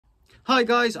Hi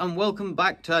guys, and welcome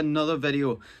back to another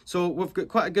video. So we've got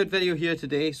quite a good video here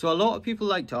today. So a lot of people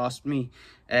like to ask me,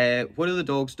 what do the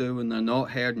dogs do when they're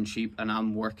not herding sheep and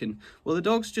I'm working? Well, the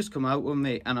dogs just come out with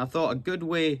me, and I thought a good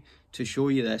way to show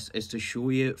you this is to show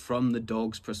you from the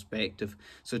dog's perspective.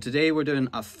 So today we're doing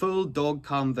a full dog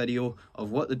cam video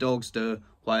of what the dogs do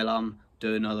while I'm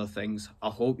doing other things.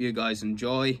 I hope you guys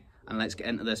enjoy, and let's get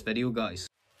into this video, guys.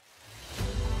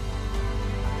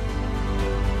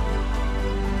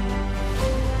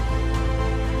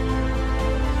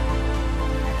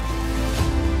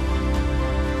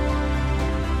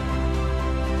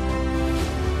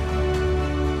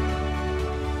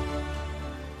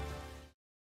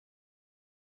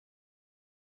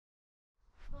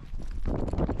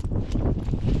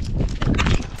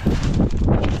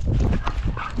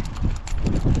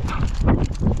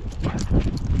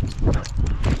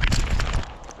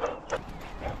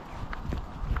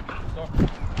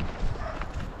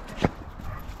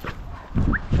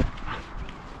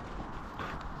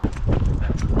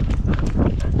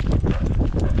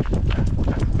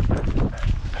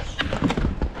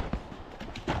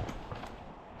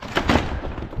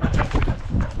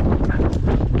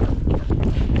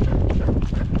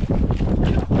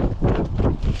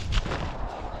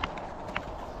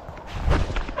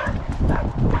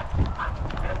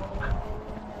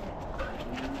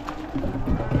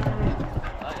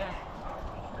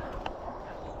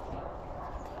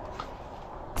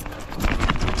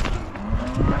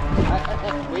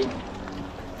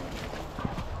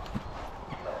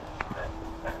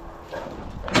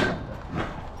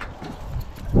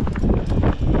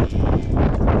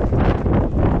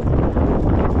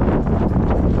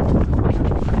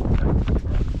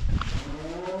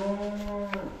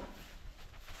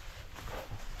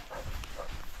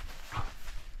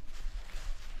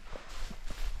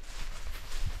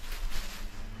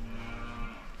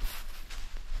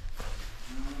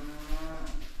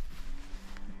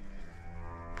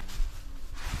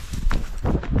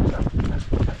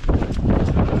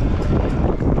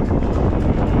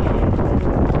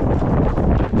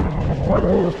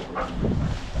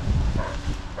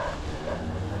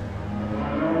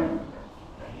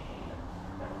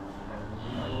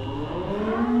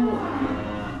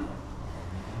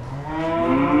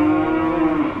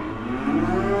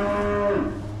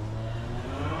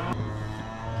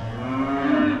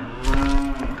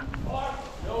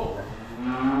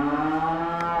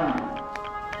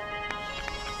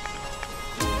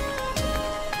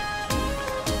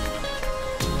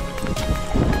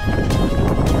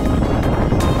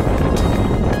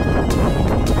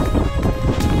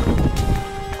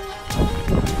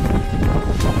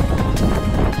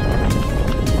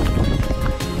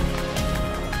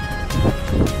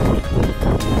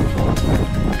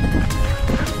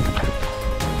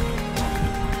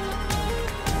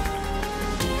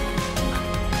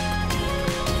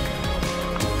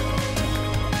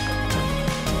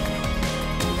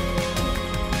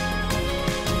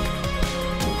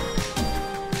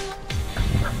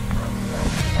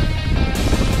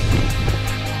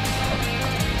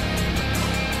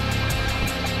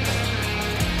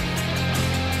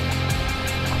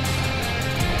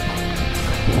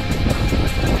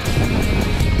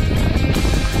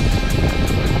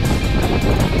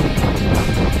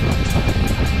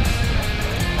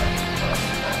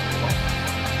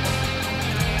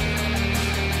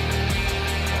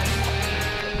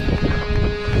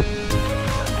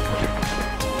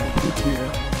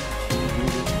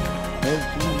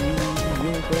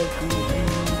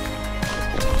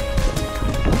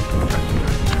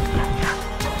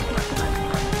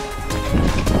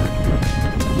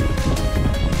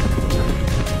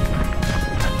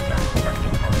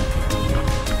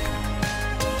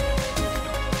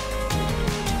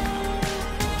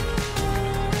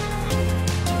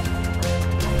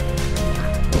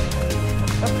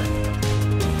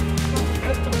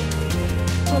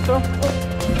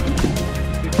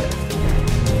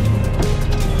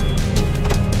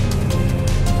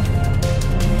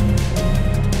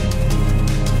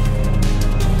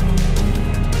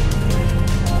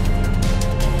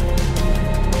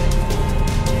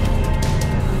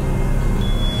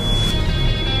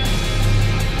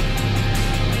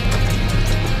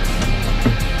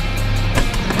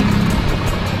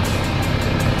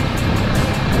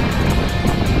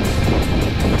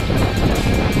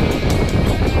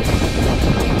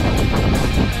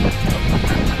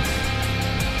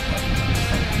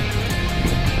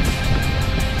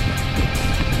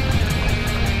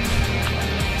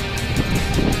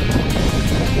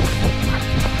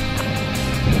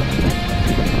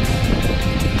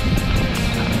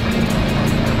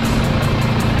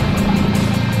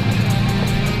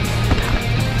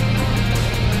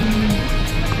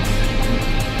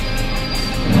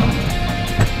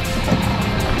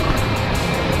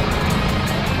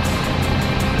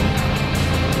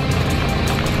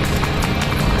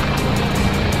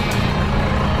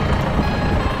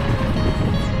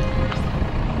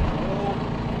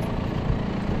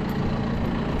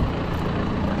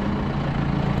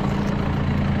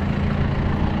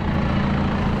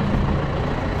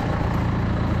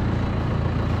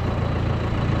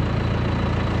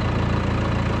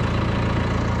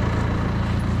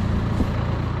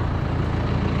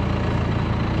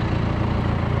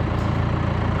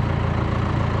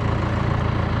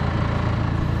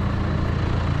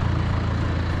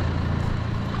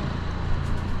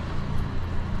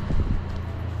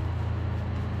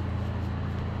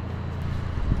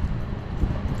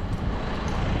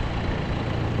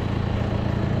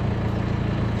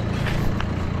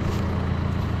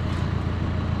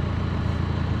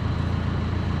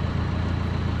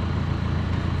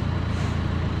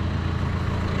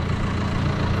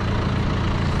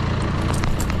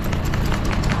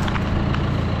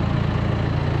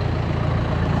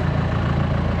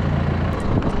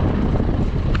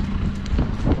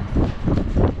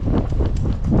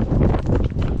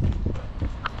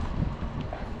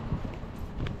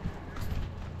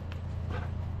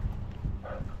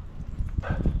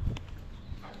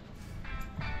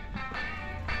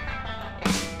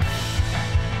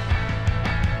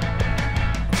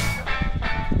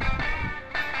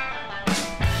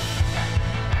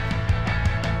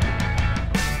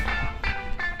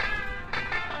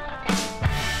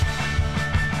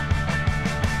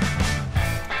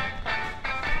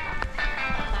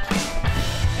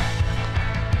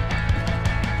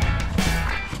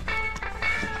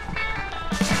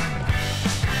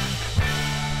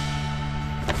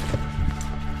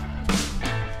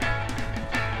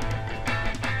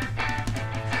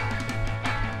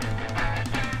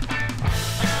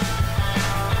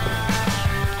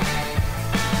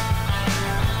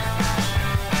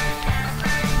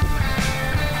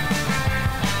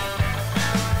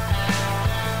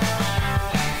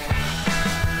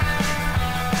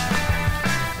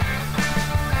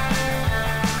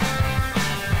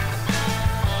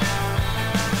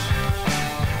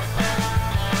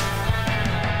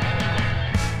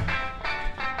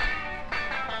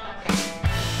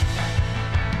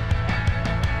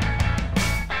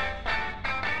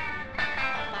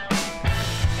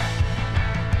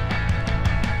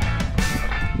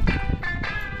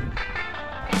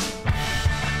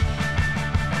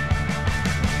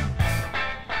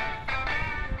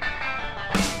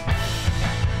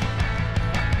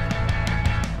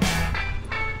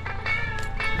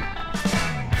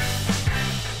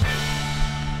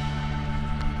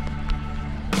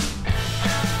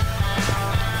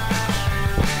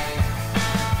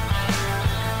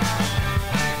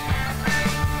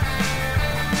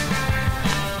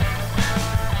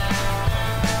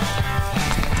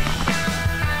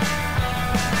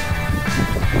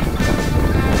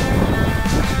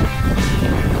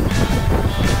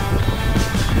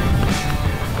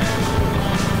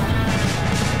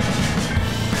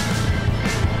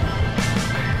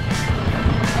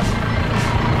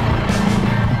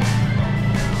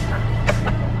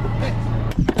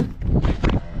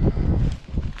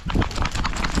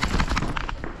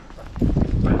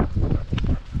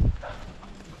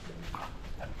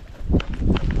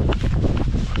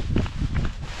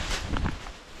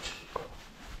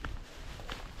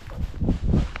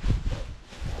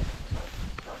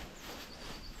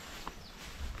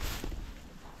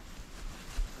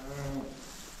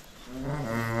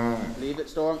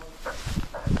 Storm.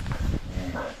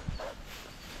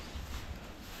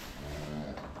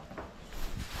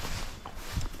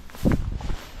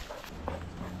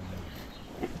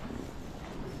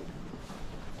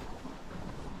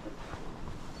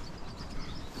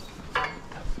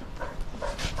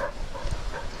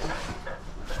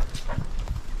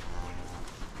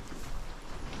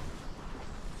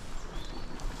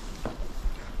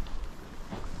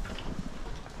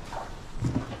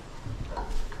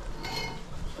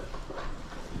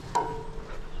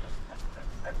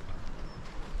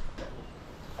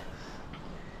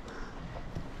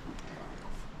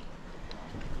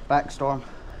 Back, Storm.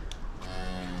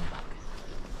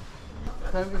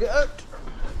 Time to get out.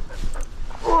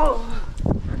 Oh.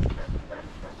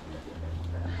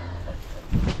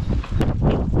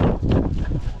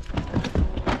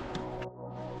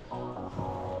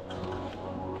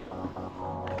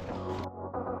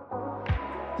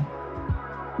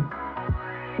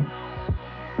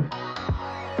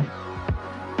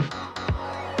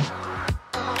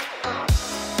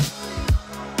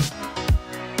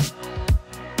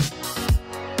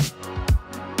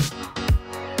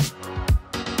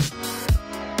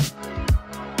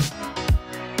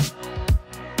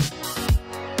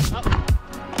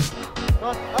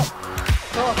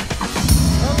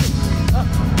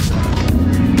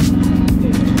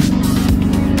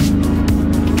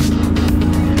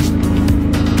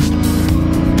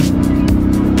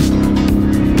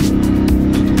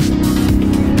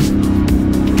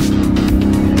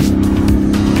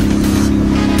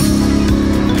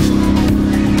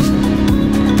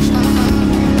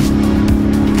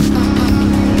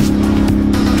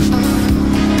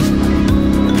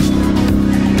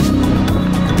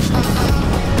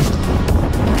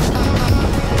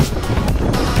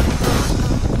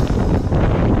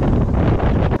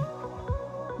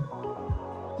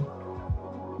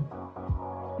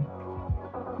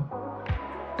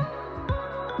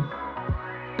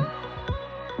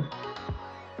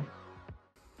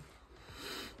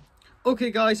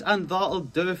 Okay guys, and that'll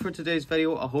do it for today's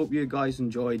video. I hope you guys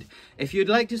enjoyed. If you'd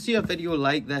like to see a video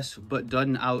like this but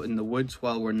done out in the woods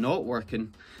while we're not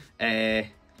working,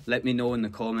 let me know in the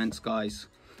comments guys.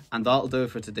 And that'll do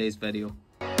it for today's video.